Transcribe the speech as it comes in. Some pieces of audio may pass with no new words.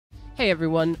Hey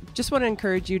everyone, just want to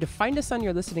encourage you to find us on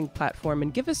your listening platform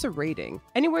and give us a rating.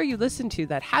 Anywhere you listen to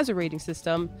that has a rating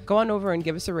system, go on over and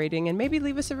give us a rating and maybe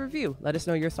leave us a review. Let us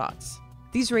know your thoughts.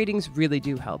 These ratings really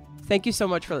do help. Thank you so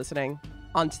much for listening.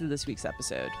 On to this week's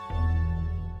episode.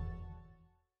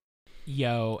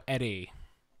 Yo, Eddie.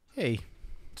 Hey.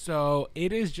 So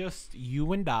it is just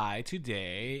you and I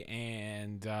today,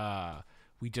 and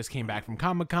we just came back from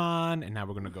Comic-Con, and now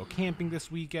we're going to go camping this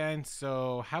weekend.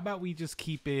 So how about we just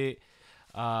keep it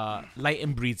light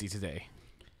and breezy today?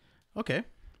 Okay.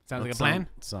 Sounds like a plan?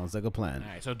 Sounds like a plan. All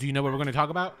right, so do you know what we're going to talk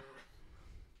about?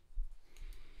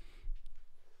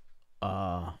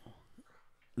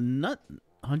 Not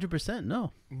 100%,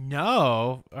 no.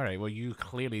 No? All right, well, you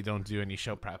clearly don't do any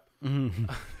show prep. Well,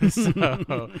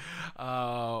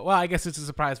 I guess it's a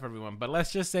surprise for everyone. But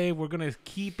let's just say we're going to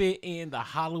keep it in the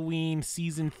Halloween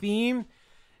season theme.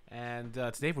 And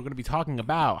today we're going to be talking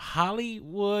about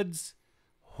Hollywood's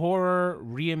horror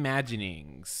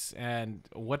reimaginings. And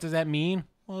what does that mean?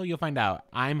 Well, you'll find out.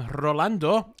 I'm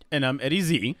Rolando. And I'm Eddie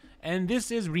Z. And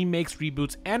this is Remakes,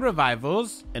 Reboots, and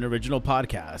Revivals. An original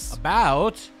podcast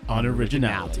About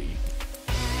unoriginality.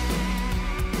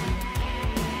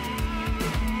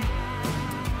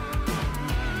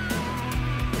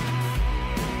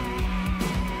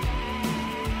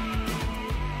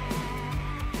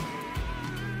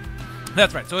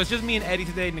 That's right. So it's just me and Eddie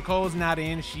today. Nicole's not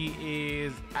in. She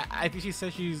is, I think she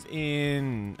says she's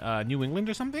in New England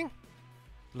or something.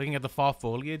 Looking at the fall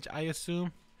foliage, I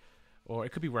assume. Or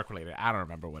it could be work related. I don't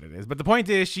remember what it is. But the point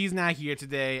is, she's not here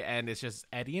today, and it's just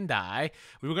Eddie and I.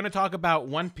 We were going to talk about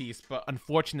One Piece, but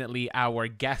unfortunately, our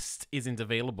guest isn't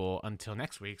available until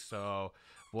next week. So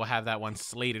we'll have that one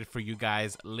slated for you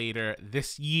guys later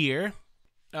this year.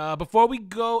 Before we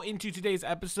go into today's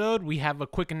episode, we have a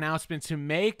quick announcement to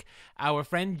make. Our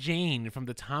friend Jane from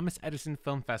the Thomas Edison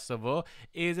Film Festival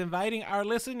is inviting our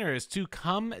listeners to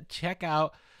come check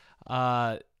out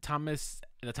the Thomas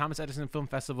Edison Film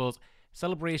Festival's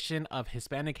celebration of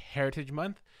Hispanic Heritage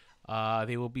Month.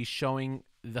 They will be showing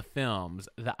the films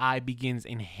The Eye Begins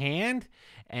in Hand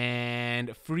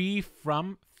and Free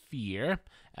from Fear,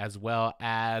 as well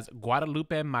as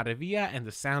Guadalupe Maravilla and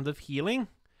The Sound of Healing,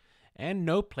 and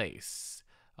No Place.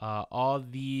 All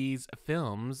these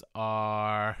films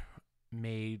are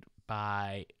made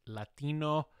by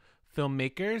Latino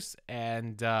filmmakers,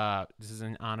 and this is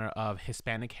in honor of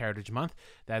Hispanic Heritage Month.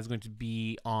 That is going to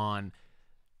be on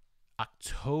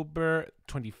October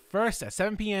 21st at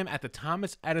 7 p.m. at the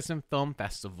Thomas Edison Film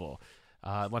Festival.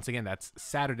 Once again, that's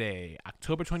Saturday,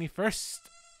 October 21st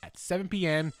at 7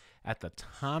 p.m. at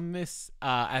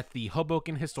the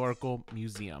Hoboken Historical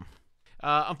Museum.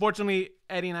 Unfortunately,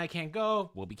 Eddie and I can't go.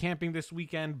 We'll be camping this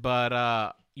weekend,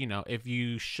 but if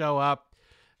you show up,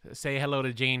 say hello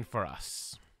to Jane for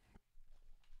us.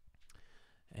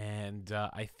 And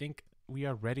I think we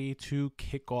are ready to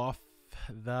kick off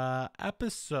the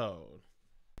episode.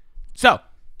 So,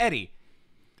 Eddie,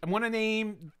 I want to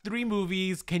name 3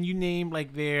 movies. Can you name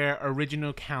like their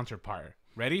original counterpart?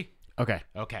 Ready? Okay.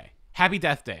 Okay. Happy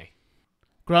Death Day.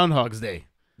 Groundhog's Day.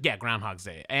 Yeah, Groundhog's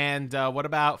Day. And what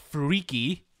about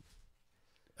Freaky?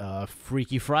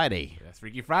 Freaky Friday. That's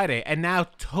Freaky Friday. And now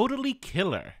Totally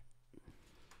Killer.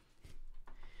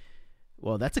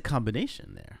 Well, that's a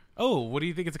combination there. Oh, what do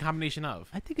you think it's a combination of?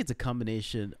 I think it's a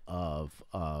combination of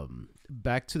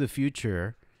Back to the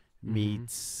Future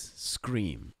meets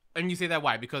Scream. And you say that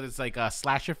why? Because it's like a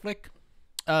slasher flick?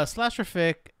 Slasher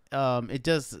flick, it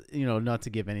does, not to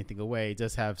give anything away, it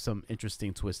does have some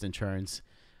interesting twists and turns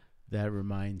that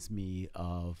reminds me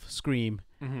of Scream.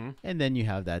 Mm-hmm. And then you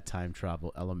have that time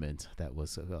travel element that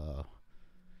was,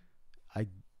 I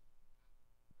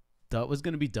thought was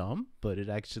going to be dumb, but it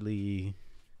actually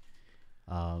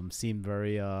seemed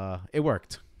very, it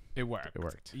worked. It worked. It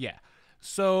worked. Yeah.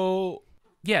 So,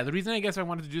 yeah, the reason I guess I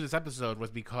wanted to do this episode was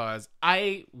because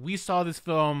we saw this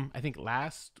film, I think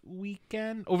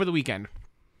over the weekend.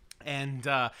 And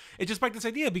it just sparked this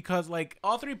idea because, like,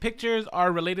 all 3 pictures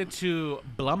are related to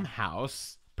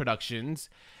Blumhouse Productions.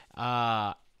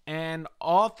 And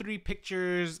all 3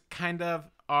 pictures kind of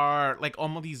are, like,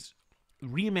 almost these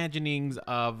reimaginings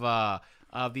of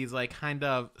these, like, kind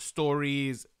of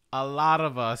stories. A lot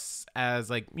of us as,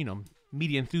 like,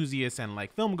 media enthusiasts and,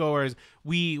 like, film goers,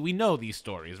 we know these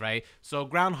stories, right? So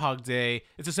Groundhog Day,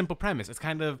 it's a simple premise. It's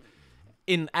kind of,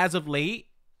 as of late,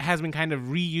 has been kind of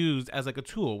reused as like a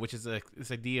tool, which is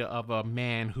this idea of a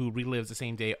man who relives the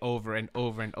same day over and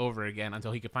over and over again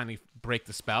until he could finally break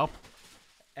the spell.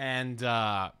 And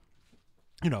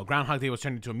Groundhog Day was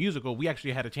turned into a musical. We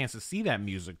actually had a chance to see that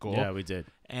musical. Yeah, we did.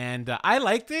 And I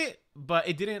liked it, but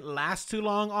it didn't last too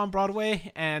long on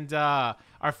Broadway. And our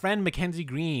friend Mackenzie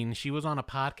Green, she was on a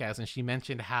podcast and she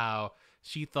mentioned how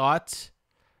she thought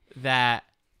that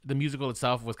the musical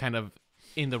itself was kind of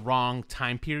in the wrong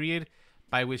time period,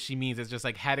 by which she means it's just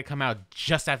like had it come out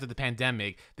just after the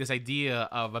pandemic, this idea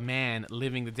of a man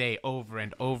living the day over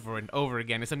and over and over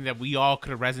again is something that we all could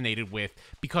have resonated with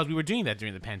because we were doing that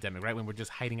during the pandemic, right? When we're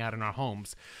just hiding out in our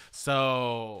homes.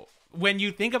 So when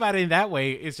you think about it in that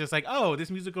way, it's just like, oh,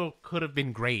 this musical could have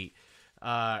been great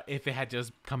if it had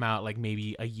just come out like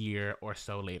maybe a year or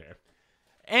so later.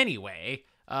 Anyway,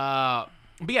 but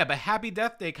Happy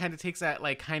Death Day kind of takes that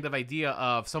like kind of idea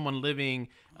of someone living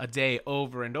a day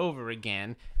over and over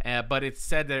again, but it's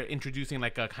said they're introducing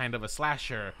like a kind of a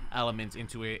slasher element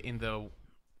into it in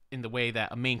the way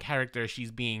that a main character,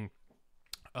 she's being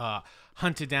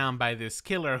hunted down by this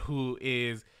killer who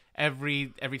is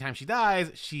every time she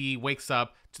dies, she wakes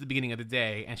up to the beginning of the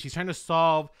day and she's trying to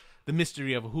solve the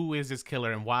mystery of who is this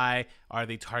killer and why are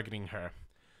they targeting her.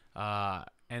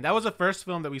 And that was the first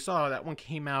film that we saw. That one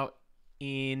came out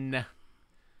in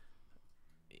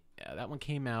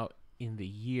the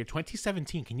year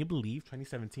 2017. Can you believe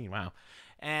 2017? Wow.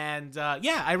 And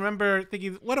I remember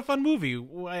thinking, what a fun movie.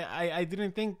 I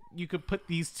didn't think you could put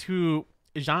these two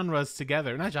genres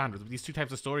together, not genres, but these two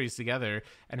types of stories together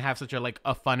and have such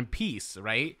a fun piece,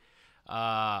 right?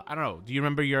 I don't know. Do you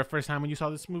remember your first time when you saw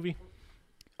this movie?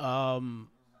 No,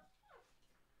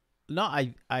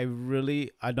 I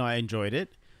enjoyed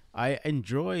it. I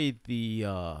enjoyed the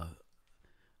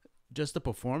just the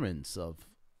performance of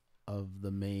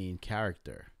the main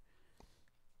character,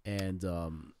 and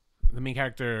the main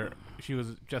character, she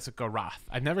was Jessica Roth.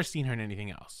 I've never seen her in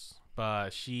anything else,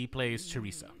 but she plays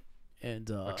Teresa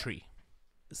and or Tree.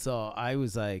 So I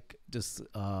was like just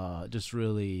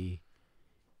really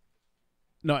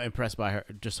not impressed by her,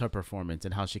 just her performance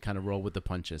and how she kind of rolled with the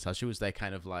punches. How she was that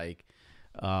kind of like,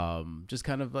 just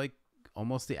kind of like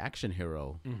almost the action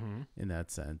hero in that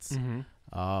sense.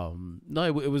 No,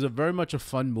 it was a very much a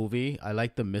fun movie. I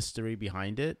like the mystery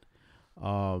behind it.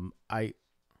 I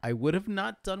would have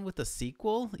not done with a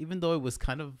sequel, even though it was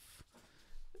kind of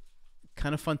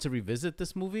fun to revisit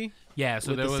this movie. Yeah,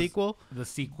 so there was the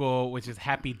sequel, which is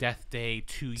Happy Death Day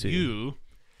to You,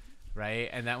 right?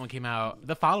 And that one came out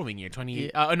the following year.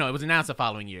 It was announced the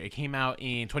following year. It came out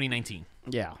in 2019.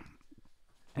 Yeah.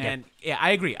 And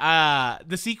I agree.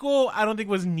 The sequel, I don't think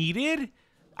was needed.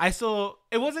 I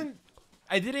didn't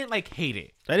hate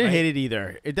it. I didn't hate it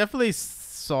either. It definitely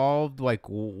solved like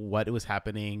what was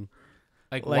happening,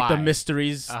 like the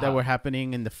mysteries that were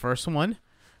happening in the first one.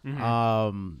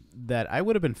 That I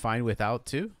would have been fine without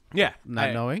too. Yeah,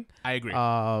 knowing. I agree.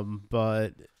 But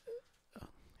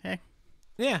hey.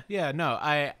 Yeah. No,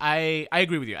 I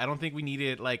agree with you. I don't think we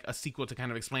needed like a sequel to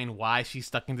kind of explain why she's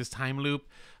stuck in this time loop,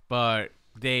 but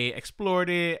they explored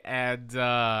it, and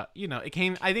it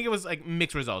came. I think it was like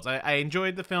mixed results. I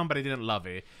enjoyed the film, but I didn't love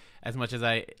it as much as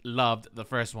I loved the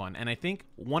first one. And I think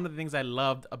one of the things I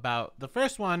loved about the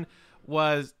first one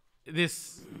was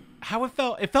how it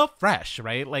felt. It felt fresh,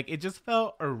 right? Like it just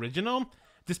felt original,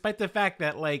 despite the fact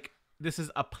that like this is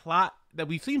a plot that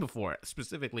we've seen before,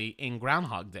 specifically in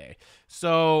Groundhog Day.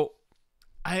 So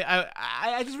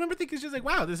I just remember thinking, it's just like,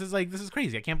 wow, this is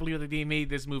crazy. I can't believe that they made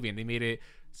this movie and they made it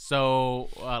so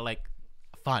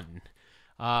fun.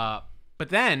 But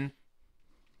then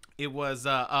it was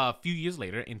a few years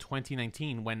later in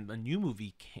 2019 when a new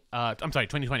movie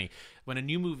 2020 when a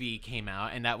new movie came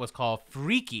out, and that was called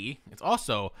Freaky. It's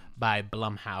also by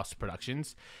Blumhouse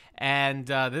Productions, and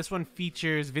this one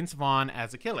features Vince Vaughn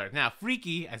as a killer. Now,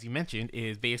 Freaky, as you mentioned,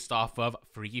 is based off of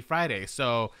Freaky Friday.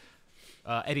 So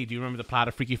Eddie, do you remember the plot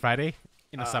of Freaky Friday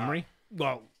in a summary?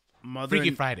 Well,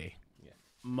 Friday.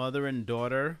 Mother and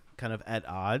daughter kind of at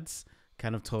odds,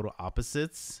 kind of total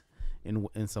opposites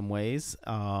in some ways.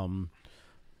 Kind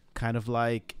of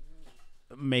like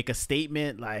make a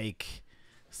statement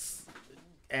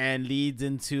and leads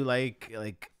into like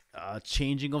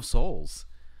changing of souls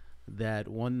that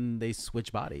one they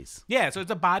switch bodies. Yeah, so it's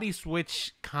a body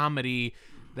switch comedy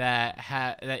that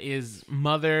is a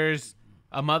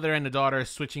mother and a daughter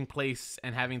switching place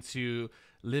and having to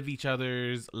live each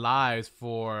other's lives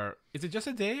for, is it just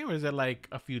a day or is it like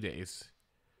a few days?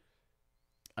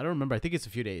 I don't remember. I think it's a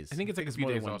few days. I think it's like a few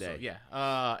more days than one also. day.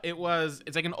 Yeah.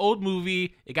 It's like an old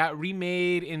movie. It got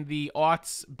remade in the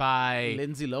aughts by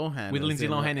Lindsay Lohan. With Lindsay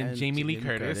Lohan and Jamie Lee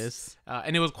Curtis.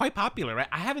 And it was quite popular, right?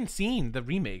 I haven't seen the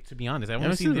remake, to be honest. I've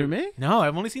only seen the remake? No,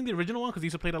 I've only seen the original one because they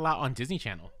used to play it a lot on Disney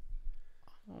Channel.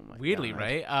 Oh my Weirdly, God.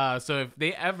 right? So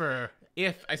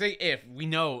if we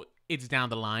know it's down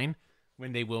the line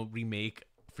when they will remake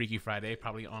Freaky Friday,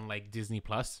 probably on like Disney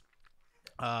Plus.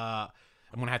 I'm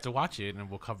gonna have to watch it, and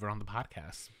we'll cover it on the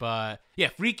podcast. But yeah,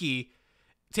 Freaky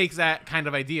takes that kind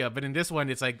of idea, but in this one,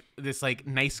 it's like this like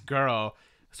nice girl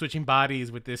switching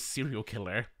bodies with this serial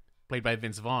killer played by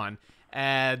Vince Vaughn.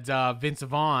 And Vince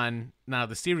Vaughn, now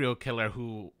the serial killer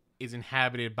who is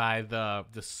inhabited by the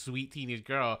sweet teenage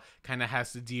girl, kind of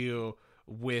has to deal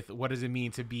with what does it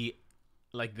mean to be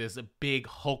like this big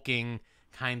hulking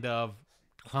kind of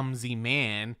clumsy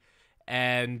man.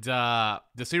 And the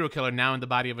serial killer, now in the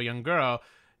body of a young girl,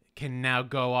 can now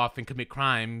go off and commit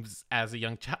crimes as a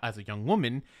young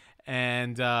woman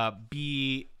and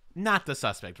be not the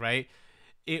suspect, right?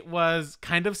 It was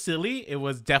kind of silly. It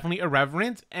was definitely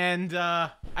irreverent. And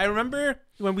I remember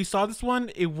when we saw this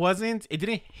one, it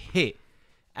didn't hit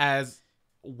as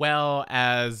well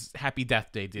as Happy Death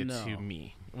Day did to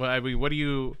me. Well, I mean, why do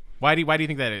you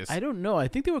think that is? I don't know. I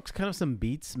think there were kind of some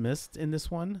beats missed in this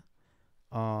one.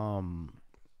 I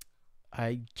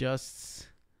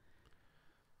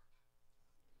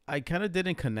kind of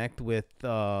didn't connect with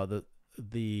the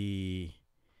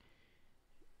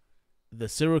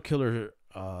serial killer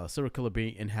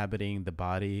being inhabiting the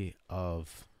body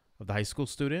of the high school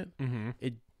student. Mm-hmm.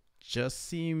 It just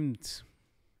seemed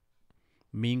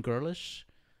mean girlish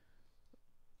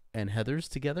and Heather's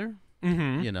together.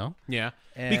 Mm-hmm. You know? Yeah.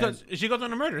 And because she goes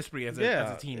on a murder spree as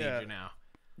a teenager now.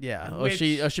 Yeah. Which,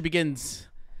 she begins.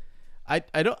 I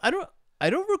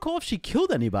don't recall if she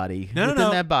killed anybody within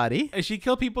that body. She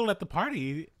killed people at the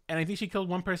party, and I think she killed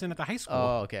one person at the high school.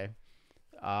 Oh, okay.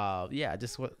 Yeah,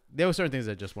 there were certain things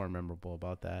that just weren't memorable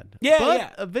about that.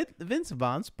 Yeah, but Vince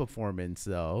Vaughn's performance,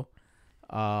 though,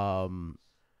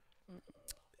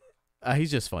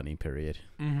 he's just funny. Period.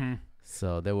 Mm-hmm.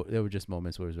 So there were just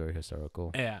moments where it was very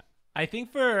hysterical. Yeah, I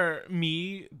think for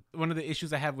me, one of the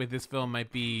issues I have with this film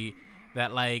might be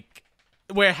that like.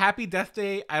 Where Happy Death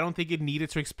Day, I don't think it needed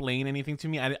to explain anything to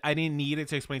me. I didn't need it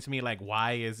to explain to me, like,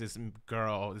 why is this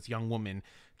girl, this young woman,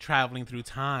 traveling through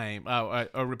time or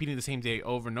repeating the same day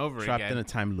over and over again. Trapped in a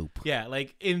time loop. Yeah,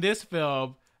 like, in this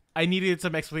film, I needed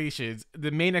some explanations.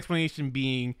 The main explanation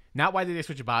being, not why did they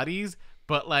switch bodies,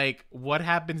 but, like, what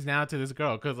happens now to this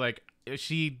girl? Because, like,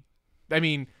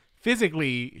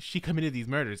 physically, she committed these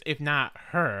murders, if not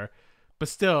her. But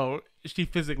still, she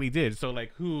physically did. So,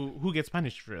 like, who gets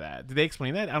punished for that? Did they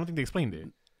explain that? I don't think they explained it.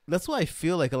 That's why I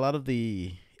feel like a lot of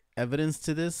the evidence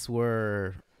to this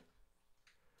were...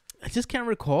 I just can't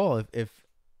recall if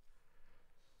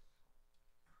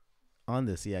on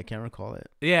this. Yeah, I can't recall it.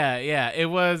 Yeah.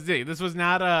 It was... This was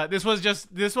not...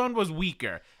 This one was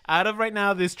weaker. Out of right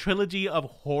now, this trilogy of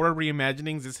horror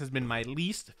reimaginings, this has been my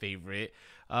least favorite.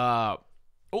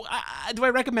 Do I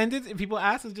recommend it? If people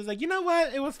ask, it's just like, you know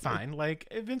what? It was fine. Like,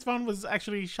 Vince Vaughn was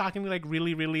actually shockingly, like,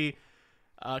 really, really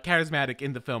charismatic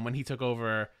in the film when he took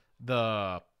over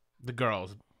the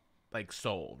girl's, like,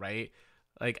 soul, right?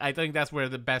 Like, I think that's where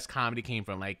the best comedy came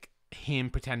from. Like, him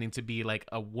pretending to be, like,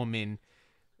 a woman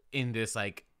in this,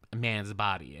 like, man's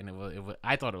body. And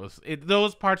I thought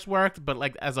those parts worked, but,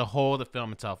 like, as a whole, the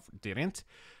film itself didn't.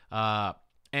 But,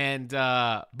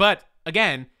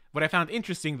 again, what I found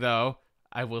interesting, though,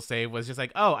 I will say, was just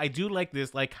like, oh, I do like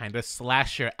this, like, kind of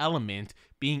slasher element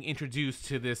being introduced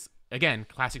to this, again,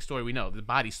 classic story we know, the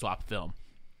body swap film.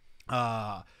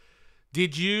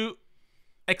 Did you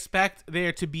expect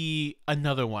there to be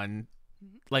another one,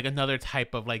 like another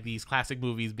type of, like, these classic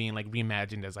movies being, like,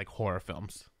 reimagined as, like, horror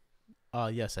films?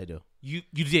 Yes, I do. You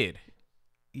did?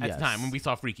 Yes. At the time when we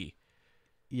saw Freaky?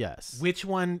 Yes. Which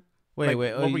one? Wait.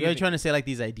 Are you trying to say, like,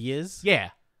 these ideas?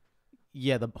 Yeah.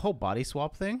 Yeah, the whole body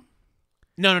swap thing?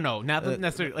 No. Not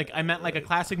necessarily. Like, I meant like a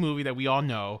classic movie that we all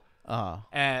know, but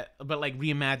like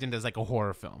reimagined as like a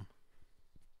horror film.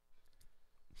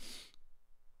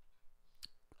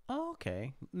 Oh,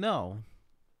 okay. No.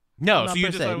 So not you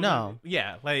per just se. No.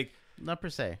 Yeah, like Not per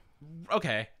se.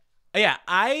 okay. Yeah,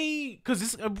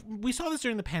 because we saw this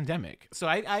during the pandemic, so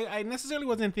I necessarily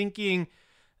wasn't thinking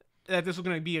that this was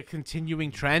going to be a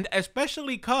continuing trend,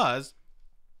 especially because.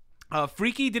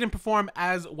 Freaky didn't perform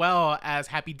as well as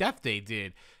Happy Death Day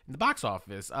did in the box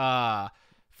office.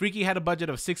 Freaky had a budget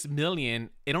of $6 million.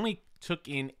 It only took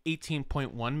in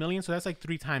 $18.1 million, so that's like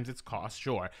 3 times its cost,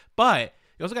 sure. But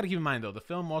you also got to keep in mind, though, the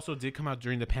film also did come out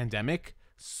during the pandemic,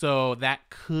 so that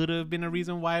could have been a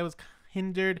reason why it was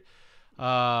hindered.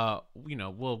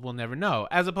 We'll never know.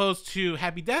 As opposed to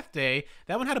Happy Death Day,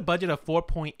 that one had a budget of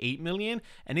 $4.8 million,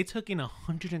 and it took in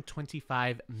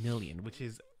 $125 million, which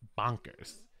is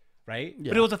bonkers. Right? Yeah.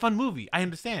 But it was a fun movie. I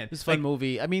understand. It was a fun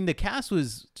movie. I mean, the cast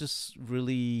was just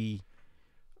really...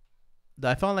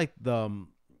 I found like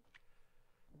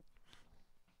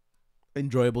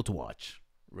enjoyable to watch.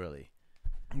 Really.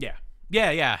 Yeah.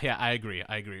 I agree.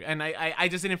 And I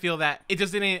just didn't feel that it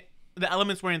just didn't. The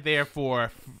elements weren't there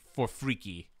for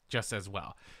Freaky just as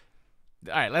well.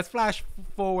 All right, let's flash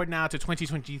forward now to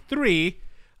 2023,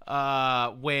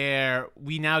 where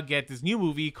we now get this new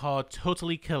movie called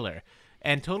Totally Killer.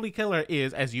 And Totally Killer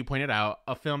is, as you pointed out,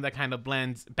 a film that kind of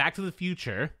blends Back to the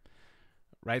Future,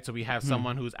 right? So we have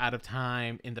someone who's out of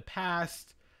time in the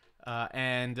past.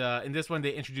 And in this one,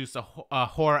 they introduce a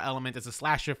horror element as a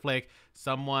slasher flick.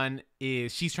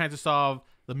 She's trying to solve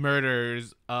the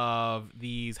murders of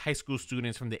these high school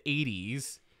students from the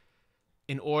 80s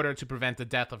in order to prevent the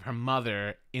death of her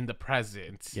mother in the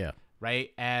present. Yeah. Right?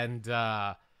 And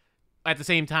at the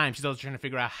same time, she's also trying to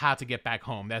figure out how to get back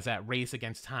home. There's that race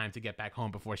against time to get back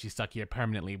home before she's stuck here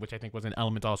permanently, which I think was an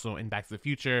element also in Back to the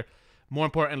Future. More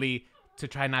importantly, to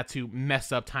try not to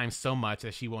mess up time so much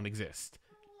that she won't exist.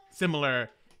 Similar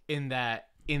in that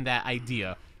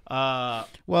idea.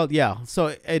 Well, yeah.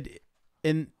 So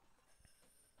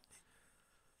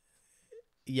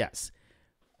yes,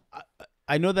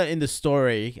 I know that in the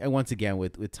story, and once again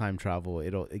with time travel,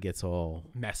 it gets all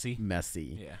messy.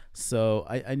 Yeah. So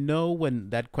I know when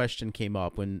that question came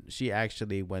up, when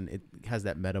it has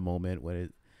that meta moment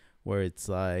where it's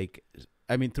like,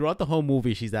 I mean, throughout the whole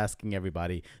movie, she's asking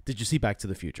everybody, "Did you see Back to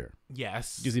the Future?"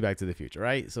 Yes. Did you see Back to the Future?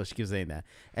 Right. So she keeps saying that,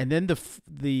 and then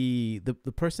the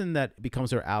person that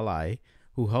becomes her ally,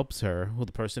 who helps her,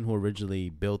 the person who originally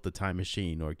built the time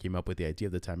machine or came up with the idea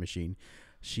of the time machine,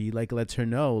 she like lets her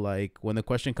know, like, when the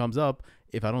question comes up,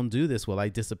 if I don't do this, will I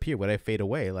disappear? Will I fade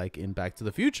away? Like in Back to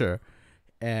the Future.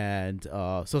 And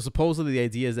so supposedly the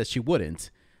idea is that she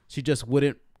just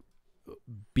wouldn't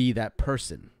be that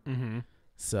person. Mm-hmm.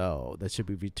 So that should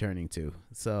be returning to.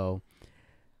 So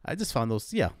I just found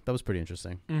that was pretty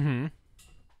interesting. Mm-hmm.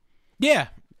 Yeah.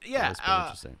 That was pretty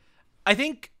interesting. I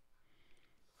think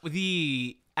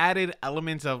the added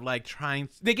elements of like for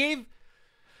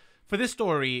this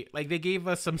story, like they gave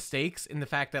us some stakes in the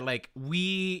fact that like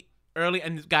and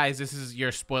guys, this is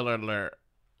your spoiler alert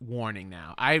warning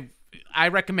now. I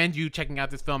recommend you checking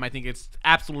out this film. I think it's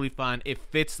absolutely fun. It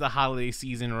fits the holiday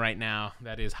season right now.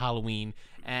 That is Halloween.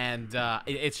 And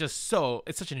it's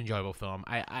such an enjoyable film.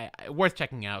 I worth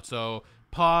checking out. So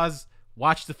pause,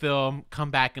 watch the film, come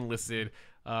back and listen,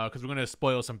 because we're going to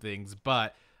spoil some things.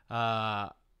 But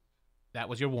that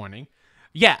was your warning.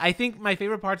 Yeah, I think my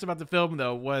favorite parts about the film,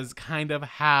 though, was kind of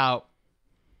how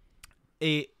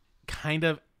it kind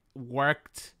of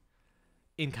worked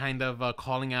in kind of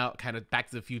calling out kind of Back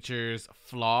to the Future's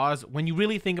flaws. When you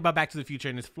really think about Back to the Future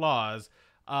and its flaws,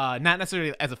 not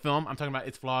necessarily as a film, I'm talking about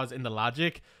its flaws in the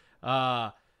logic.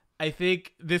 I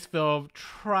think this film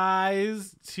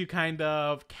tries to kind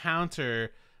of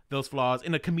counter those flaws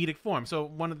in a comedic form. So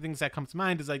one of the things that comes to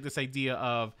mind is like this idea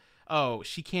of,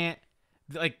 she can't,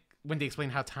 like, when they explain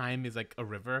how time is like a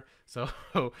river. So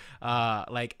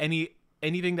like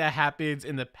anything that happens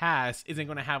in the past isn't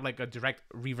going to have like a direct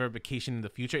reverberation in the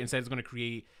future. Instead, it's going to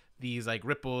create these like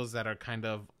ripples that are kind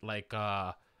of like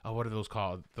what are those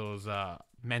called? Those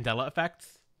Mandela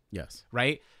effects. Yes.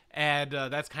 Right. And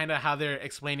that's kind of how they're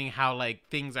explaining how like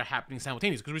things are happening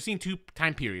simultaneously, because we're seeing two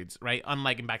time periods, right?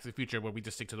 Unlike in Back to the Future, where we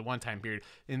just stick to the one time period.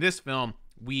 In this film,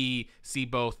 we see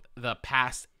both the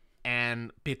past and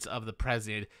bits of the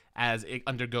present as it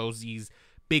undergoes these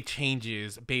big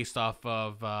changes based off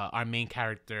of our main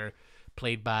character,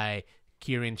 played by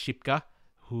Kieran Shipka,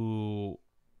 who,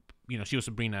 you know, she was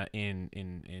Sabrina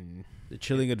in The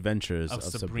Chilling Adventures of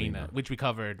Sabrina, which we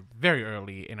covered very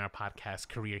early in our podcast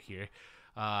career here.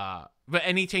 But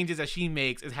any changes that she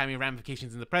makes is having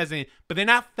ramifications in the present, but they're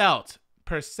not felt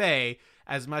per se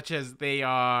as much as they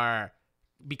are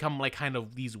become like kind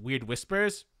of these weird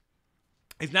whispers.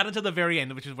 It's not until the very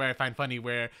end, which is where I find funny,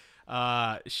 where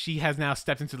she has now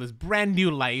stepped into this brand new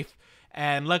life,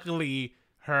 and luckily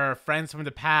her friends from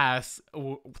the past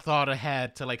thought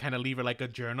ahead to like kind of leave her like a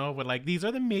journal with like, these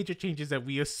are the major changes that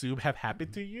we assume have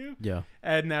happened to you. Yeah.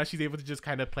 And now she's able to just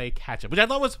kind of play catch up, which I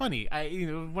thought was funny.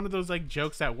 One of those like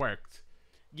jokes that worked.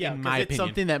 Yeah, in my it's opinion.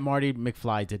 Something that Marty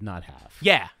McFly did not have.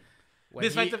 Yeah.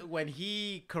 When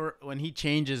he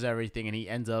changes everything and he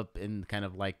ends up in kind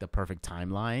of like the perfect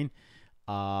timeline,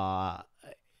 all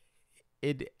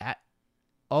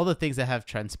the things that have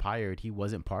transpired, he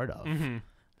wasn't part of. Mm-hmm.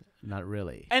 Not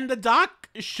really. And the doc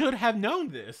should have known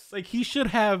this. Like, he should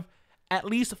have at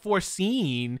least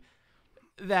foreseen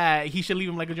that he should leave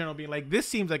him like a journal, being like, this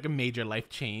seems like a major life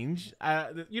change.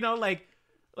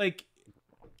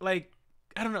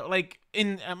 I don't know, like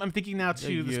I'm thinking now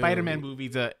to the Spider-Man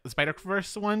movies, the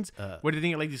Spider-Verse ones, where they're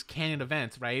doing like these canon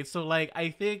events, right? So like I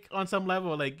think on some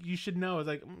level, like you should know, it's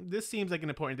like this seems like an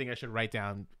important thing I should write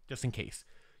down just in case.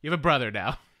 You have a brother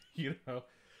now, you know,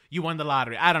 you won the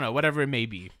lottery. I don't know, whatever it may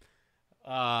be.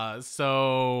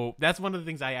 So that's one of the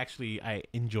things I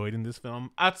enjoyed in this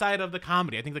film. Outside of the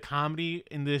comedy, I think the comedy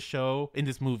in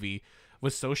this movie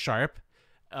was so sharp.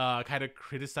 Kind of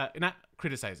not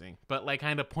criticizing, but like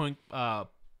kind of poking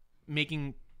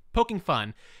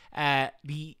fun at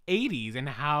the 80s and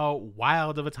how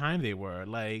wild of a time they were.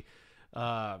 Like,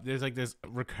 there's like this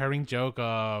recurring joke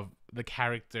of the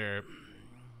character.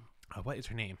 What is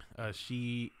her name?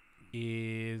 She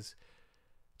is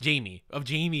Jamie. Of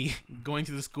Jamie going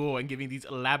to the school and giving these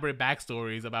elaborate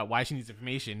backstories about why she needs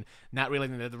information, not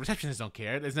realizing that the receptionists don't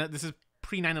care. This is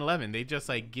pre 9/11. They just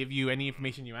like give you any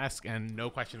information you ask and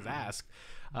no questions asked.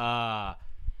 I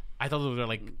thought those were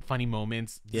like funny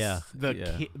moments.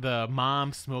 The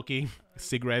mom smoking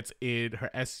cigarettes in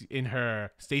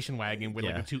her station wagon with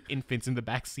like the two infants in the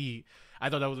back seat. I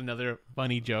thought that was another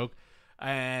funny joke,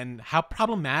 and how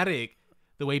problematic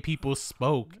the way people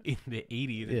spoke in the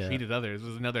 80s and treated others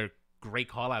was another great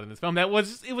call out in this film. It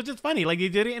was just funny. Like, they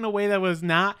did it in a way that was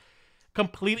not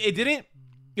complete.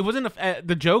 It wasn't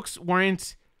the jokes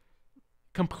weren't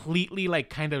completely like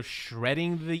kind of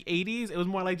shredding the 80s. It was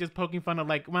more like just poking fun of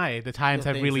like the times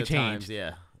have really changed.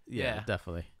 Yeah,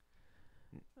 definitely.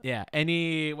 Yeah.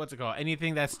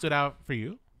 Anything that stood out for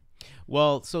you?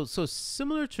 Well, so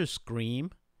similar to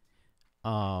Scream,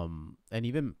 and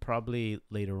even probably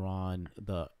later on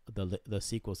the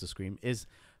sequels to Scream is,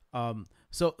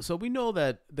 so we know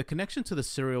that the connection to the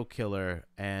serial killer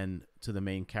and to the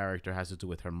main character has to do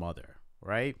with her mother.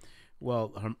 Right.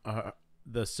 Well,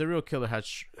 the serial killer had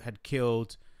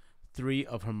killed 3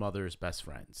 of her mother's best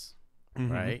friends.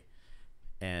 Mm-hmm. Right.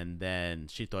 And then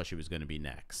she thought she was going to be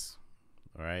next.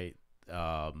 Right.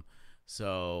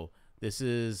 So this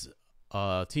is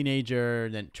a teenager,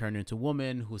 then turned into a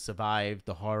woman who survived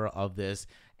the horror of this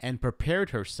and prepared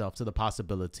herself to the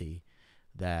possibility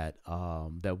that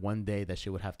that one day that she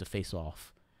would have to face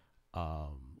off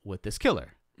with this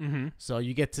killer. Mm-hmm. So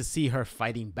you get to see her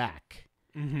fighting back.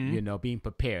 Mm-hmm. You know, being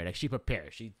prepared. Like, she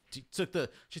prepared. She took the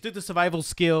survival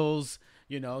skills.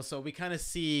 You know, so we kind of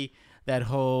see that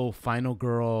whole final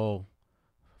girl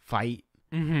fight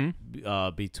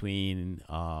between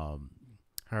her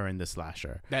and the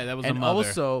slasher. That was, and a mother.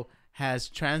 Also has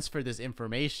transferred this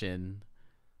information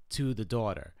to the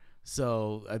daughter.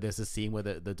 So there's a scene where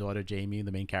the daughter, Jamie,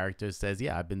 the main character, says,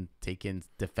 "Yeah, I've been taking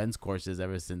defense courses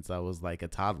ever since I was like a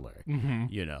toddler." Mm-hmm.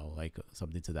 You know, like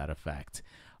something to that effect.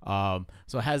 So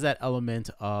it has that element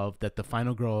of that the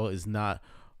final girl is not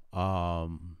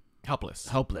helpless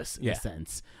in a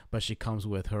sense, but she comes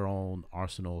with her own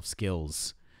arsenal of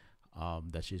skills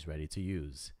that she's ready to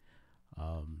use,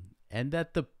 and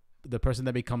that the person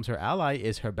that becomes her ally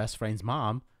is her best friend's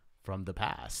mom from the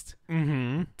past,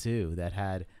 too, that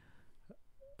had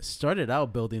started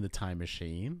out building the time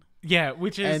machine. Yeah,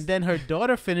 and then her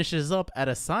daughter finishes up at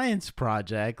a science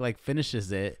project, but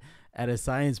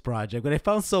I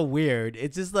found so weird.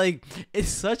 It's just like, it's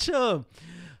such a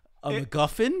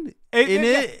MacGuffin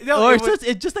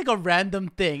it's just like a random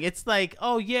thing. It's like,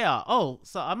 so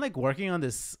I'm like working on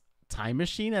this time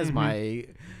machine as my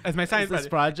science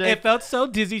project. It felt so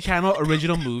Disney Channel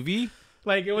original movie.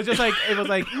 Like, it was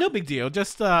like no big deal.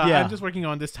 Just I'm just working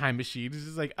on this time machine. It's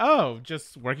just like,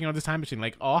 just working on this time machine,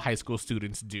 like all high school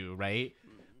students do, right?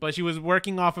 But she was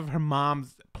working off of her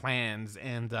mom's plans,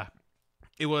 and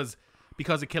it was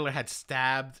because the killer had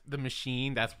stabbed the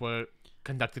machine. That's what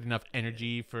conducted enough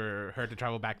energy for her to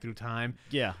travel back through time.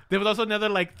 Yeah. There was also another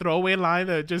like throwaway line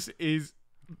that just is,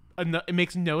 it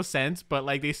makes no sense, but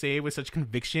like they say it with such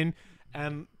conviction,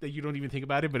 and that you don't even think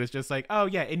about it, but it's just like,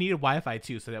 it needed Wi-Fi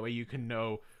too, so that way you can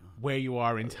know where you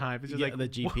are in time. It's just like the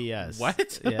GPS.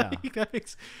 What? Yeah. Like, that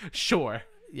makes sure.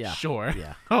 Yeah. Sure.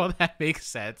 Yeah. Oh, that makes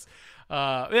sense.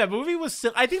 Movie was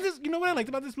still. I think this. You know what I liked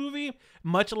about this movie?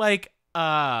 Much like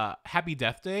Happy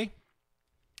Death Day,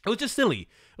 it was just silly.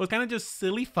 It was kind of just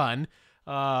silly fun.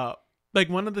 Like,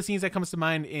 one of the scenes that comes to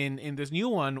mind in this new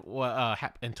one,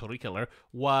 and Totally Killer,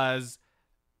 was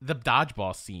the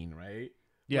dodgeball scene, right?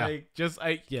 Yeah. Like,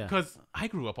 because I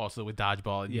grew up also with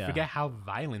dodgeball, and you forget how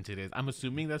violent it is. I'm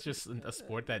assuming that's just a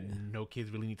sport that no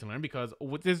kids really need to learn, because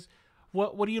what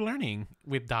are you learning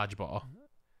with dodgeball?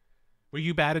 Were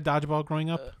you bad at dodgeball growing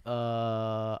up?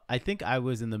 I think I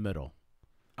was in the middle.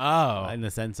 Oh. In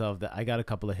the sense of that I got a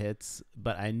couple of hits,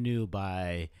 but I knew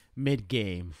by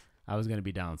mid-game I was gonna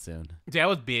be down soon. Yeah, I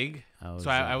was big, I was, so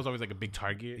I was always like a big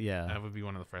target. Yeah. I would be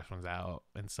one of the first ones out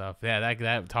and stuff. Yeah,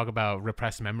 that talk about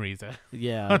repressed memories.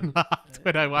 Yeah.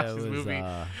 When I watched this was, movie.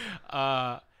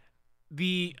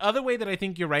 The other way that I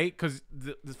think you're right, because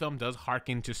this film does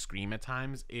harken to Scream at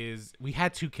times, is we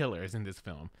had two killers in this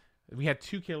film. We had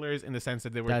two killers in the sense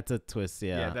that they were. That's a twist,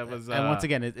 yeah. Yeah, that was. And once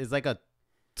again, it's like a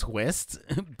twist.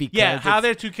 Because yeah, how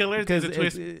they're two killers is a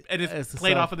twist, and it's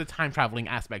played so, off of the time traveling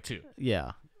aspect too.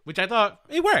 Yeah. Which I thought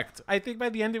it worked. I think by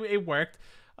the end of it worked.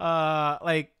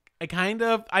 Like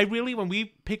I really, when we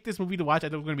picked this movie to watch, I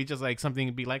thought it was going to be just like something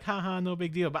to be like, haha, no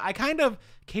big deal. But I kind of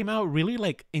came out really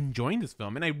like enjoying this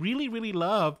film. And I really, really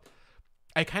love,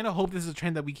 I kind of hope this is a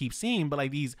trend that we keep seeing, but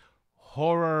like these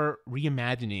horror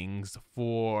reimaginings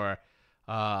for,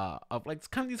 of like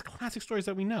kind of these classic stories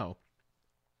that we know.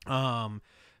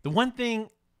 The one thing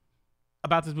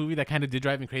about this movie that kind of did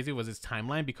drive me crazy was its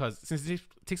timeline, because since it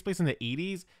takes place in the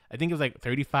 80s, I think it was like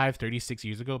 35, 36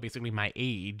 years ago, basically my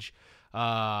age.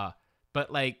 But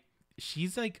like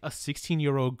she's like a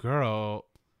 16-year-old girl.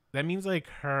 That means like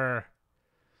her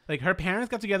parents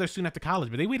got together soon after college,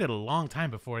 but they waited a long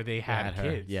time before they had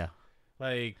kids. Yeah.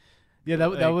 Like that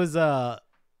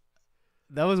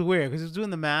was weird because I was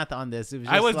doing the math on this. It was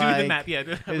just I was like, doing the math. Yeah,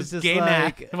 it was just gay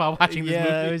like, math while watching this movie.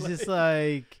 Yeah, it was just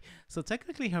like, so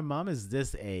technically her mom is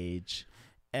this age,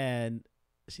 and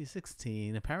she's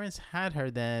 16. The parents had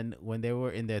her then when they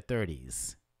were in their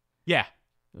 30s. Yeah,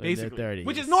 basically, their 30s,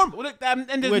 which is normal,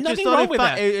 and there's which nothing wrong with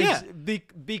that. Yeah,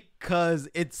 because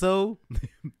it's so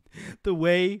the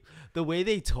way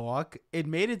they talk, it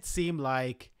made it seem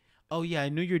like, oh yeah, I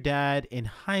knew your dad in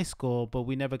high school, but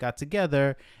we never got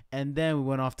together. And then we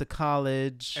went off to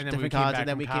college, and then different college, and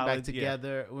then we came back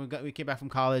together. Yeah. We came back from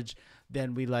college.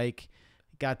 Then we like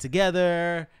got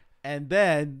together, and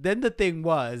then the thing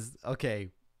was,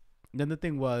 okay. Then the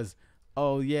thing was,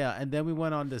 oh yeah, and then we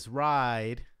went on this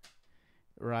ride,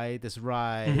 right? This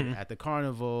ride at the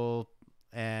carnival,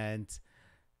 and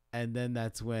then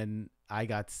that's when I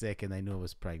got sick and I knew I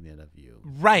was pregnant of you.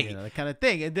 Right. You know, that kind of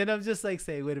thing. And then I'm just like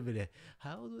saying, wait a minute.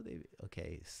 How old were they?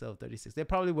 Okay, so 36. They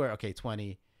probably were,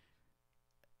 20.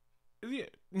 Yeah,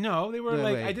 no, they were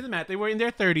wait. I did the math. They were in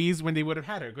their 30s when they would have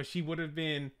had her, because she would have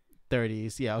been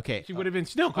 30s. Yeah, okay. She would have been,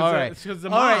 no, because the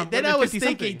mom. All right, then I was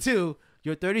thinking too,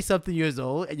 you're 30-something years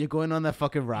old and you're going on that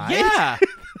fucking ride? Yeah.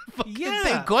 Yeah.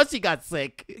 Thing. Of course you got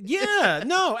sick. Yeah,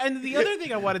 no. And the other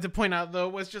thing I wanted to point out, though,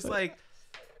 was just like,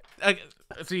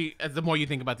 see, the more you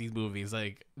think about these movies,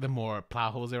 like the more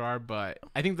plot holes there are. But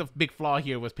I think the big flaw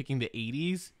here was picking the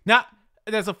 80s. Not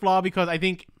that's a flaw because I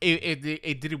think it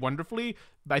did it wonderfully.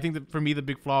 But I think that for me the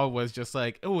big flaw was just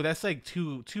like, oh, that's like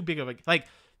too big of a, like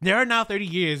there are now 30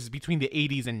 years between the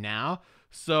 80s and now,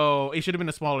 so it should have been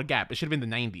a smaller gap. It should have been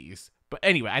the 90s. But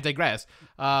anyway, I digress.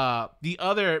 The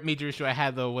other major issue I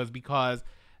had though was because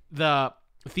the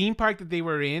theme park that they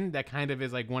were in, that kind of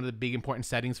is like one of the big important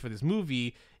settings for this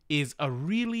movie, is a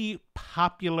really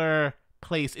popular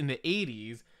place in the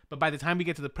 80s, but by the time we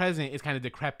get to the present, it's kind of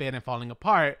decrepit and falling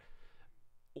apart.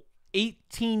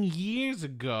 18 years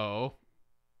ago,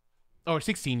 or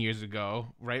 16 years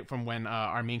ago, right, from when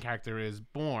our main character is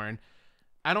born,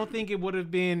 I don't think it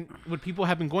would people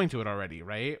have been going to it already,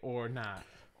 right, or not?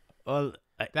 Well,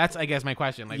 that's, I guess, my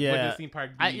question. Like, would this theme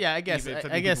park be? I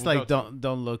guess like don't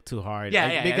look too hard.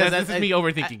 Yeah, because that's me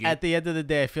overthinking it. At the end of the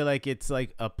day, I feel like it's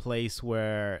like a place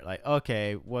where, like,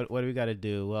 okay, what do we got to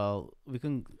do? Well, we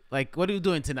can, like, what are you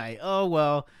doing tonight? Oh,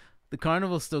 well, the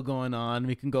carnival's still going on.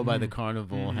 We can go by the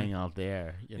carnival, hang out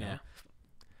there. You know.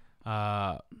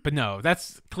 Yeah. But no,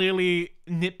 that's clearly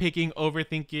nitpicking,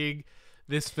 overthinking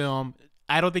this film.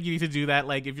 I don't think you need to do that.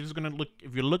 Like, if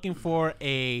you're looking for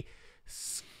a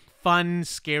fun,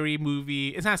 scary movie,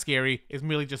 it's not scary. It's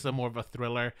really just more of a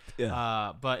thriller.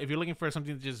 Yeah. But if you're looking for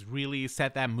something to just really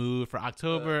set that mood for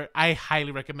October, I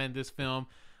highly recommend this film.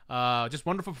 Just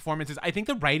wonderful performances. I think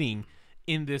the writing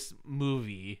in this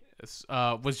movie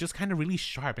was just kind of really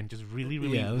sharp and just really,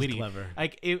 really witty. Clever.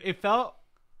 Like it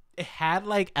had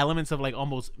like elements of like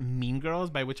almost Mean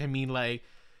Girls, by which I mean like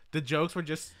the jokes were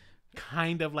just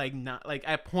kind of like not like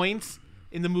at points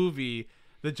in the movie.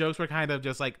 The jokes were kind of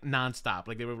just like nonstop.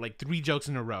 Like they were like 3 jokes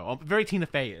in a row. Very Tina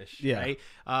Fey-ish, right?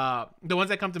 The ones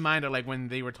that come to mind are like when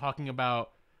they were talking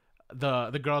about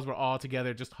the girls were all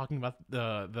together just talking about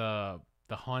the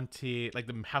haunted, like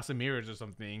the House of Mirrors or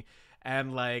something,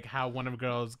 and like how one of the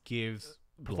girls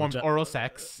performs oral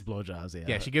sex. Blowjobs, yeah.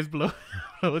 Yeah, she gives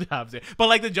blowjobs. Yeah. But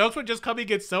like the jokes were just coming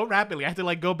in so rapidly. I had to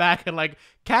like go back and like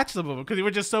catch some of them because they were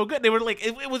just so good. They were like,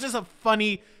 it was just a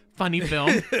funny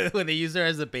film. When they used her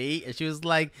as a bait and she was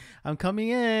like, I'm coming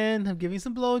in, I'm giving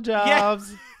some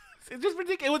blowjobs. It's just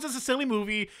ridiculous. It was just a silly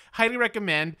movie. Highly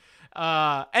recommend.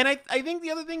 And I think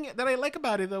the other thing that I like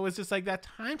about it though is just like that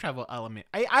time travel element.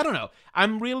 I don't know.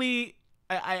 I'm really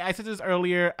I said this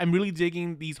earlier. I'm really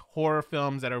digging these horror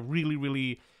films that are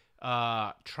really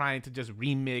trying to just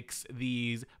remix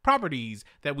these properties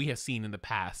that we have seen in the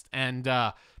past. And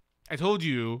I told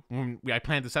you when I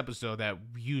planned this episode that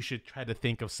you should try to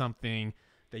think of something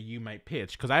that you might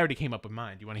pitch because I already came up with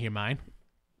mine. Do you want to hear mine?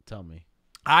 Tell me.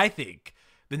 I think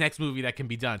the next movie that can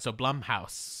be done. So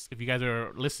Blumhouse, if you guys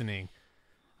are listening,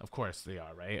 of course they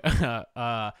are,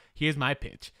 right? Here's my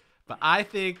pitch. But I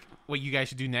think what you guys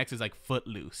should do next is like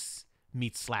Footloose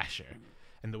meets slasher.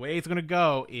 And the way it's going to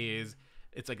go is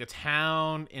it's like a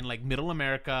town in like middle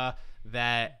America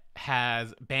that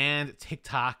has banned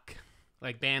TikTok,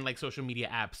 like banned like social media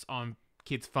apps on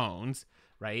kids' phones,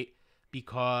 right?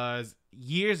 Because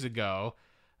years ago,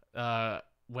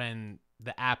 when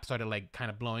the app started like kind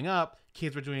of blowing up,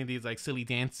 kids were doing these like silly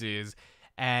dances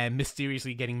and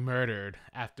mysteriously getting murdered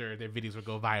after their videos would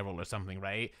go viral or something,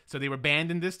 right? So they were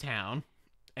banned in this town,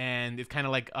 and it's kind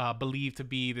of like believed to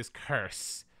be this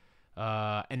curse.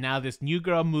 And now this new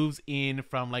girl moves in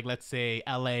from like, let's say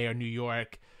LA or New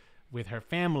York with her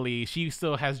family. She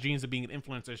still has dreams of being an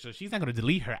influencer, so she's not going to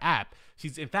delete her app.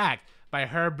 She's, in fact, by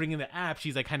her bringing the app,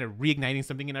 she's like kind of reigniting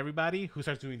something in everybody who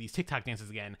starts doing these TikTok dances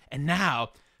again. And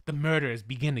now the murders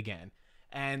begin again.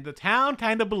 And the town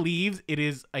kind of believes it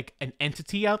is like an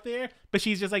entity out there, but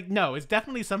she's just like, no, it's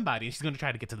definitely somebody. And she's going to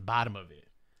try to get to the bottom of it.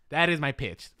 That is my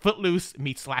pitch. Footloose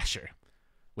meets slasher.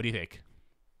 What do you think?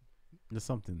 There's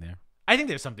something there. I think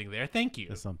there's something there. Thank you.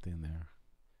 There's something there.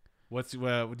 What's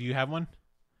do you have one?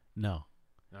 No.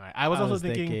 All right. I was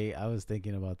thinking. I was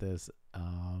thinking about this.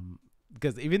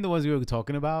 Because even the ones we were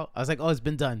talking about, I was like, oh, it's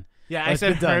been done. Yeah, I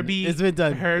said Herbie. It's been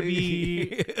done.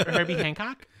 Herbie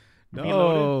Hancock?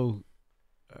 No.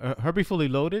 Herbie Fully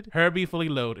Loaded? Herbie Fully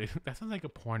Loaded. That sounds like a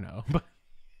porno. But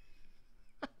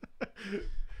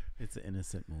it's an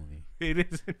innocent movie. It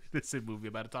is an innocent movie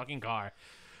about a talking car.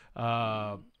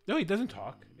 No, it doesn't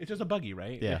talk. It's just a buggy,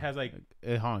 right? Yeah. It has like...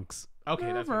 It honks.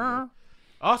 Okay, that's what it is.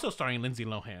 Also starring Lindsay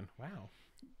Lohan. Wow.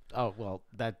 Oh, well,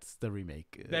 that's the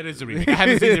remake. That is the remake. I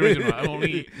haven't seen the original.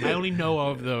 I only know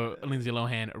of the Lindsay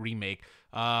Lohan remake.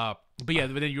 But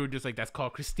then you were just like, that's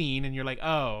called Christine. And you're like,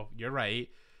 oh, you're right.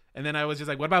 And then I was just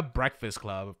like, what about Breakfast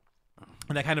Club?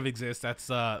 And that kind of exists. That's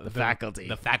the Faculty.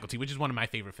 The Faculty, which is one of my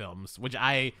favorite films, which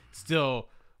I still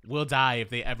will die if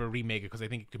they ever remake it because I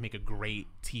think it could make a great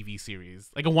TV series,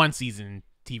 like a one-season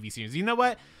TV series. You know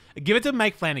what? Give it to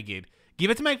Mike Flanagan. Give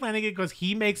it to Mike Flanagan because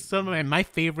he makes some of my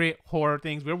favorite horror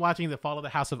things. We're watching The Fall of the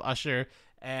House of Usher,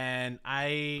 and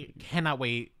I cannot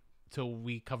wait till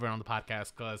we cover it on the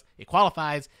podcast because it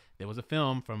qualifies. There was a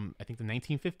film from, I think, the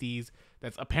 1950s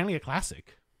that's apparently a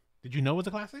classic. Did you know it was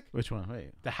a classic? Which one?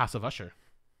 Wait. The House of Usher.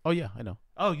 Oh, yeah, I know.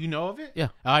 Oh, you know of it? Yeah.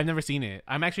 I've never seen it.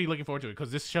 I'm actually looking forward to it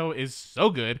because this show is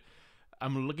so good.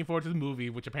 I'm looking forward to the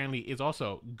movie, which apparently is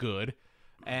also good.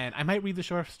 And I might read the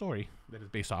short story that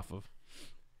it's based off of.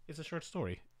 It's a short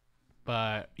story.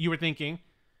 But you were thinking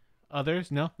others?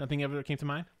 No? Nothing ever came to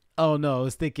mind? Oh, no. I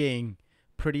was thinking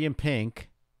Pretty in Pink.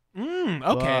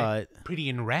 Okay. Pretty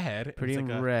in Red. Pretty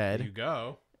in Red. There you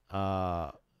go.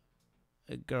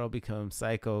 A girl becomes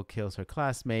psycho, kills her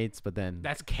classmates, but then...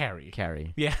 That's Carrie.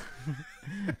 Carrie. Yeah.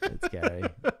 It's Carrie.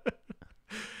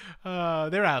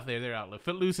 They're out there. They're out there.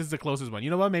 Footloose is the closest one. You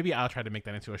know what? Maybe I'll try to make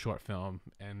that into a short film,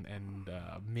 and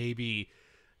maybe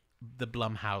the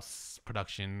Blumhouse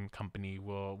production company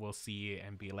will see it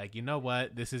and be like, you know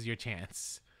what? This is your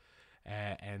chance,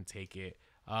 and take it.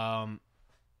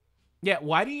 Yeah.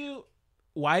 Why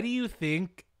do you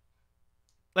think?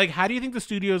 Like, how do you think the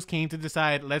studios came to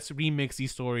decide let's remix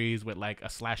these stories with like a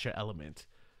slasher element?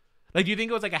 Like, do you think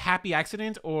it was like a happy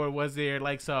accident, or was there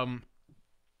like some,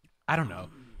 I don't know,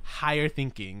 higher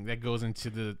thinking that goes into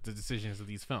the decisions of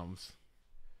these films?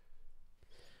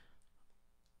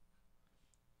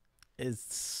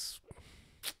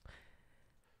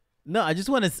 I just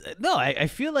want to. No, I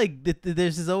feel like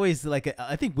there's just always like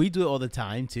I think we do it all the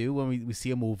time too when we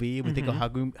see a movie and we think, oh, how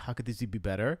could this be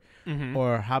better,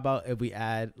 or how about if we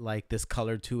add like this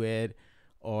color to it,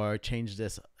 or change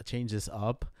this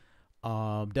up.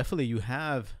 Definitely, you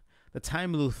have the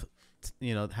time loop.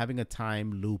 You know, having a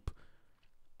time loop,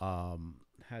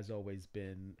 has always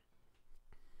been.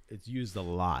 It's used a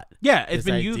lot. Yeah, it's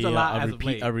been used a lot as of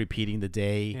late. Repeating the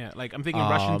day. Yeah, like I'm thinking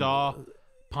Russian Doll,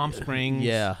 Palm Springs.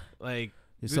 Yeah, like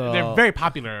so they're very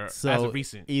popular as of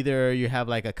recent. Either you have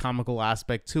like a comical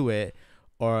aspect to it,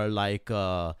 or like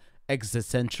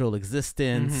existential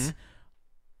existence,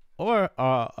 or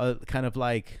kind of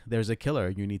like there's a killer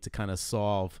you need to kind of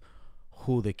solve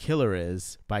who the killer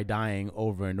is by dying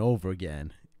over and over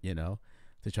again, you know,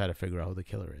 to try to figure out who the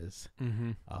killer is.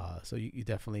 Mm-hmm. So you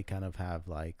definitely kind of have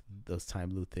like those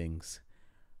time loop things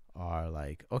are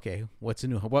like, okay, what's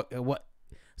new? What?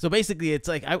 So basically, it's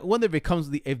like I wonder if it comes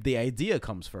if the idea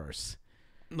comes first,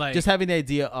 Like just having the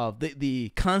idea of the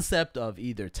concept of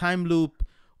either time loop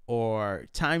or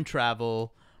time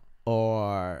travel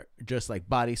or just like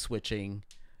body switching.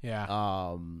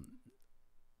 yeah.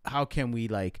 How can we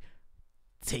like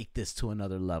take this to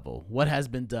another level? What has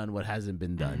been done? What hasn't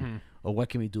been done? Mm-hmm. Or what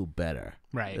can we do better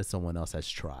Right. that someone else has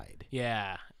tried?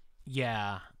 Yeah.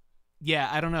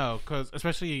 I don't know, because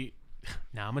especially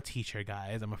now I'm a teacher,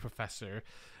 guys. I'm a professor,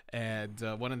 and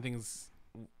one of the things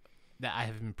that I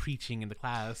have been preaching in the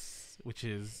class, which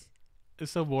is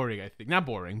it's so boring. I think not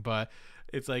boring, but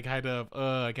it's like kind of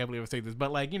I can't believe I'm saying this,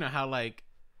 but like, you know how like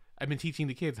I've been teaching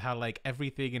the kids how like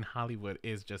everything in Hollywood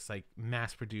is just like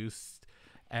mass produced,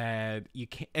 and you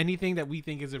can't anything that we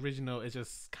think is original is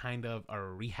just kind of a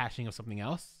rehashing of something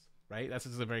else, right? That's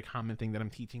just a very common thing that I'm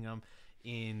teaching them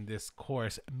in this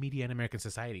course, Media and American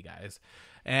Society, guys.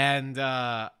 And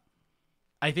I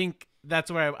think that's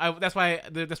where that's where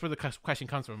the question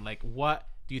comes from. Like, what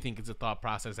do you think is the thought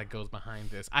process that goes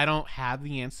behind this? I don't have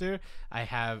the answer. I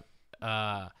have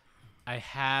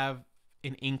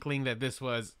an inkling that this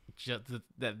was just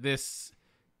that this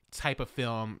type of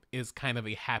film is kind of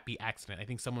a happy accident. I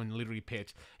think someone literally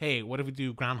pitched, hey, what if we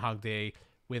do Groundhog Day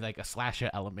with like a slasher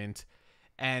element?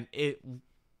 And it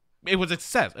was a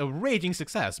success, a raging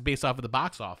success based off of the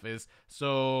box office.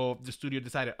 So the studio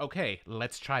decided, okay,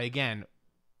 let's try again.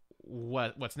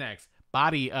 What's next?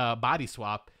 Body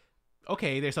swap.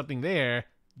 Okay, there's something there.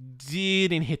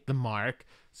 Didn't hit the mark.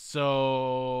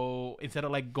 So instead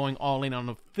of like going all in on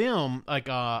the film, like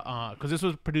because this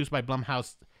was produced by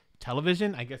Blumhouse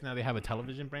Television, I guess now they have a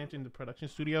television branch in the production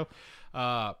studio.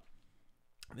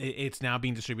 It's now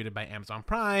being distributed by Amazon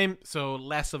Prime, so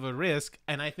less of a risk.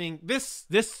 And I think this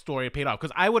story paid off,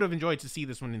 because I would have enjoyed to see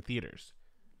this one in theaters.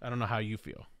 I don't know how you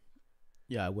feel.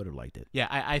 Yeah, I would have liked it. Yeah,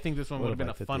 I think this one would have been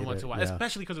a liked it fun one either, to watch, yeah.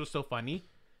 especially because it was so funny.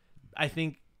 I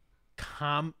think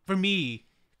for me,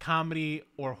 comedy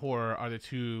or horror are the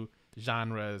two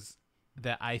genres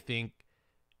that I think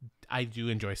I do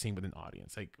enjoy seeing with an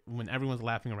audience. Like when everyone's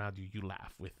laughing around you, you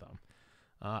laugh with them.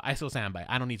 I still stand by.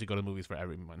 I don't need to go to movies for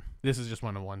everyone. This is just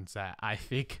one of the ones that I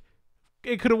think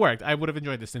it could have worked. I would have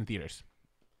enjoyed this in theaters.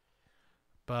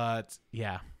 But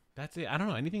yeah, that's it. I don't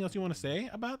know. Anything else you want to say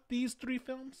about these three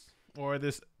films or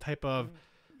this type of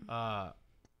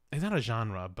it's not a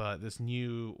genre, but this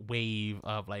new wave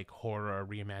of like horror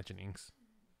reimaginings?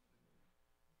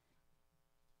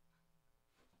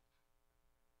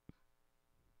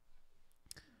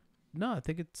 No, I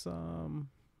think it's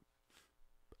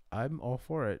I'm all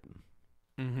for it.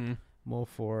 Mm-hmm. I'm all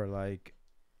for like,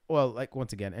 well, like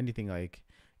once again, anything like,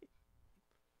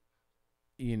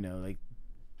 you know, like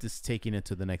just taking it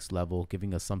to the next level,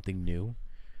 giving us something new,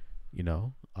 you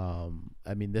know.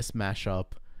 I mean, this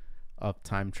mashup of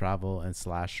time travel and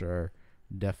slasher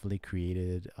definitely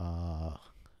created a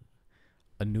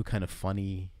new kind of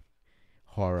funny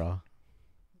horror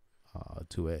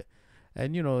to it.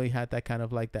 And, you know, he had that kind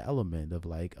of like the element of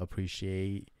like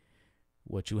appreciate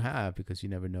what you have, because you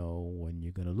never know when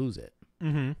you're going to lose it,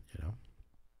 Mm-hmm. you know,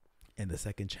 and the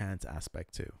second chance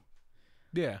aspect too.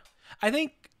 Yeah. I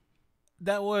think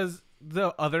that was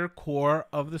the other core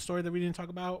of the story that we didn't talk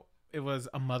about. It was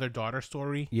a mother-daughter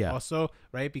story. Yeah. Also,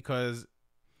 right? Because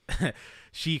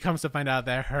she comes to find out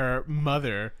that her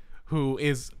mother, who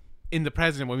is in the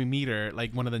present when we meet her,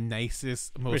 like one of the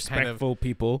nicest, most Respectful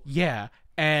people. Yeah.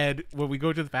 And when we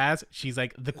go to the past, she's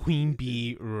like the queen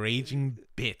bee, raging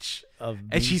bitch.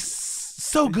 And she's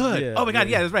so good. Yeah, oh my God.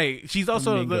 yeah. Yeah, that's right. She's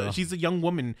also she's a young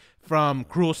woman from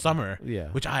Cruel Summer. Yeah.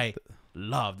 Which I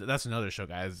loved. That's another show,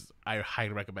 guys. I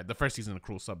highly recommend. The first season of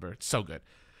Cruel Summer. It's so good.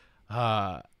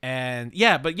 And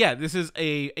yeah, but yeah, this is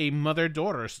a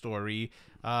mother-daughter story.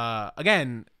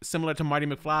 Again, similar to Marty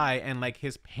McFly and like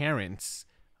his parents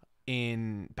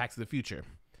in Back to the Future.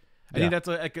 I think that's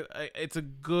it's a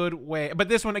good way. But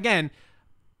this one, again,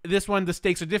 the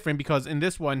stakes are different, because in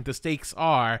this one, the stakes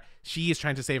are she is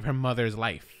trying to save her mother's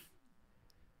life.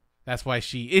 That's why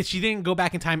she didn't go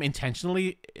back in time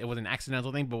intentionally. It was an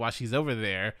accidental thing. But while she's over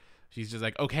there, she's just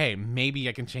like, okay, maybe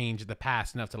I can change the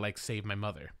past enough to like save my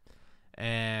mother.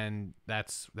 And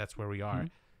that's where we are.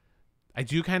 Mm-hmm. I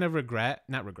do kind of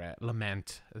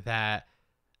lament that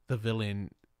the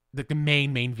villain, the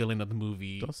main villain of the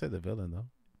movie. Don't say the villain though.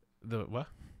 The what?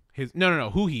 His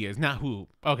no, who he is, not who.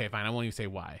 Okay, fine. I won't even say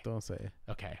why. Don't say it.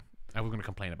 Okay, I was gonna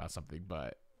complain about something,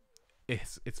 but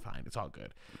it's fine. It's all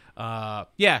good.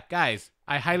 Yeah, guys,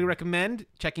 I highly recommend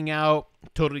checking out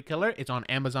Totally Killer. It's on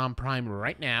Amazon Prime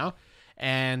right now.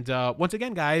 And once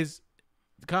again, guys,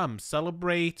 come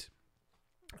celebrate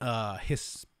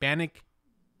Hispanic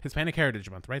Heritage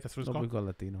Month, right? That's what it's called. We call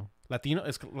Latino. Latino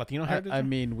Heritage. I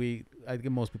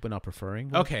think most people are not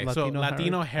preferring. Okay, so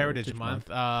Latino Heritage Month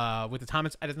with the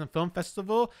Thomas Edison Film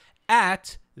Festival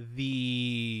at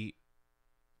the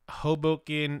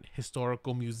Hoboken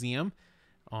Historical Museum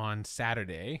on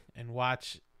Saturday, and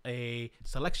watch a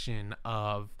selection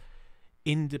of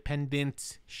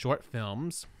independent short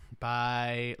films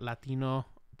by Latino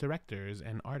directors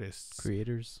and artists,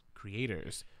 creators.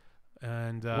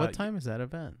 And what time is that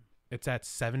event? It's at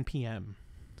 7 p.m.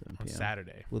 on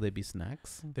Saturday. Will there be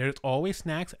snacks? There's always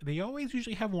snacks. They always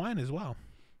usually have wine as well.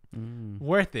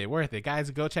 Worth it,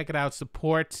 guys. Go check it out.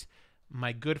 Support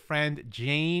my good friend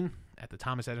Jane at the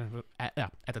Thomas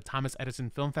Edison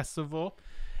Film Festival.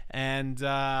 And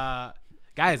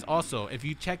guys, also, if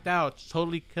you checked out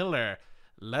Totally Killer,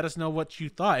 let us know what you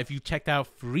thought. If you checked out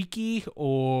Freaky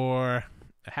or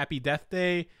Happy Death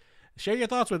Day, share your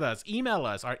thoughts with us. Email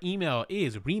us. Our email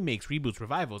is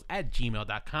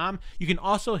remakesrebootsrevivals@gmail.com. You can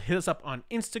also hit us up on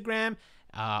Instagram.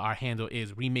 Our handle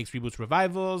is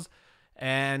remakesrebootsrevivals.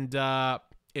 And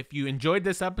if you enjoyed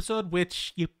this episode,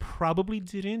 which you probably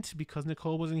didn't because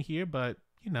Nicole wasn't here, but,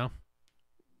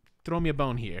 throw me a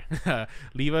bone here.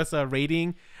 Leave us a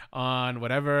rating on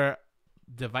whatever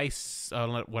device,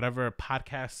 whatever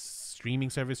podcast streaming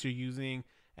service you're using,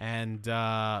 and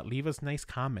leave us nice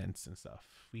comments and stuff.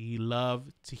 We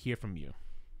love to hear from you.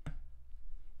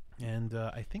 And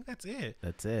I think that's it.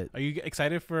 Are you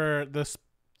excited for the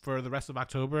rest of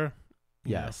October?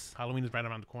 Yes. Halloween is right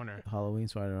around the corner.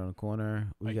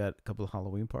 We got a couple of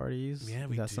Halloween parties. Yeah,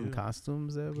 we got some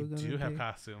costumes that we're gonna have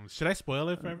costumes. Should I spoil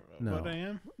it for what I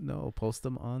am? No, post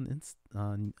them on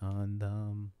our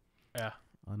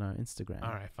Instagram. All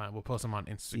right, fine. We'll post them on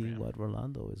Instagram. See what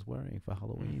Rolando is wearing for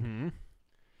Halloween.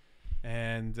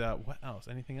 And what else?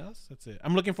 Anything else? That's it.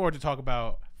 I'm looking forward to talk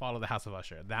about Fall of the House of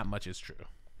Usher. That much is true.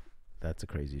 That's a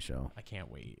crazy show. I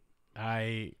can't wait.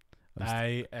 I'm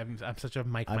such a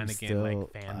Mike Flanagan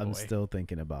fanboy. I'm still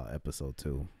thinking about episode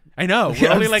 2. I know.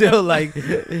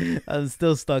 I'm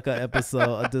still stuck on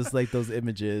episode. Just like those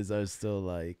images are still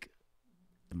like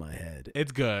in my head.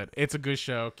 It's good. It's a good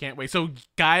show. Can't wait. So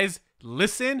guys,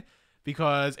 listen,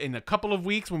 because in a couple of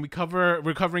weeks when we're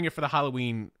covering it for the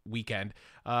Halloween weekend,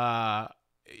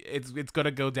 it's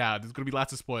gonna go down. There's gonna be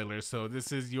lots of spoilers. So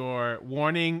this is your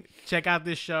warning. Check out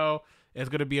this show. It's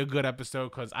going to be a good episode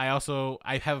because I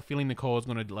have a feeling Nicole is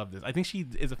going to love this. I think she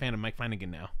is a fan of Mike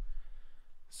Flanagan now.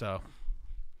 So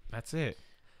that's it.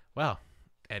 Well,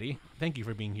 Eddie, thank you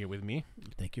for being here with me.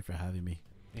 Thank you for having me.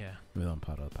 Yeah. I'm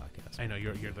part of the podcast. I know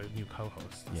you're the new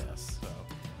co-host. Yes. So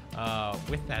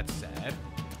with that said,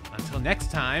 until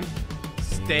next time,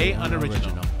 stay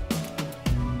unoriginal.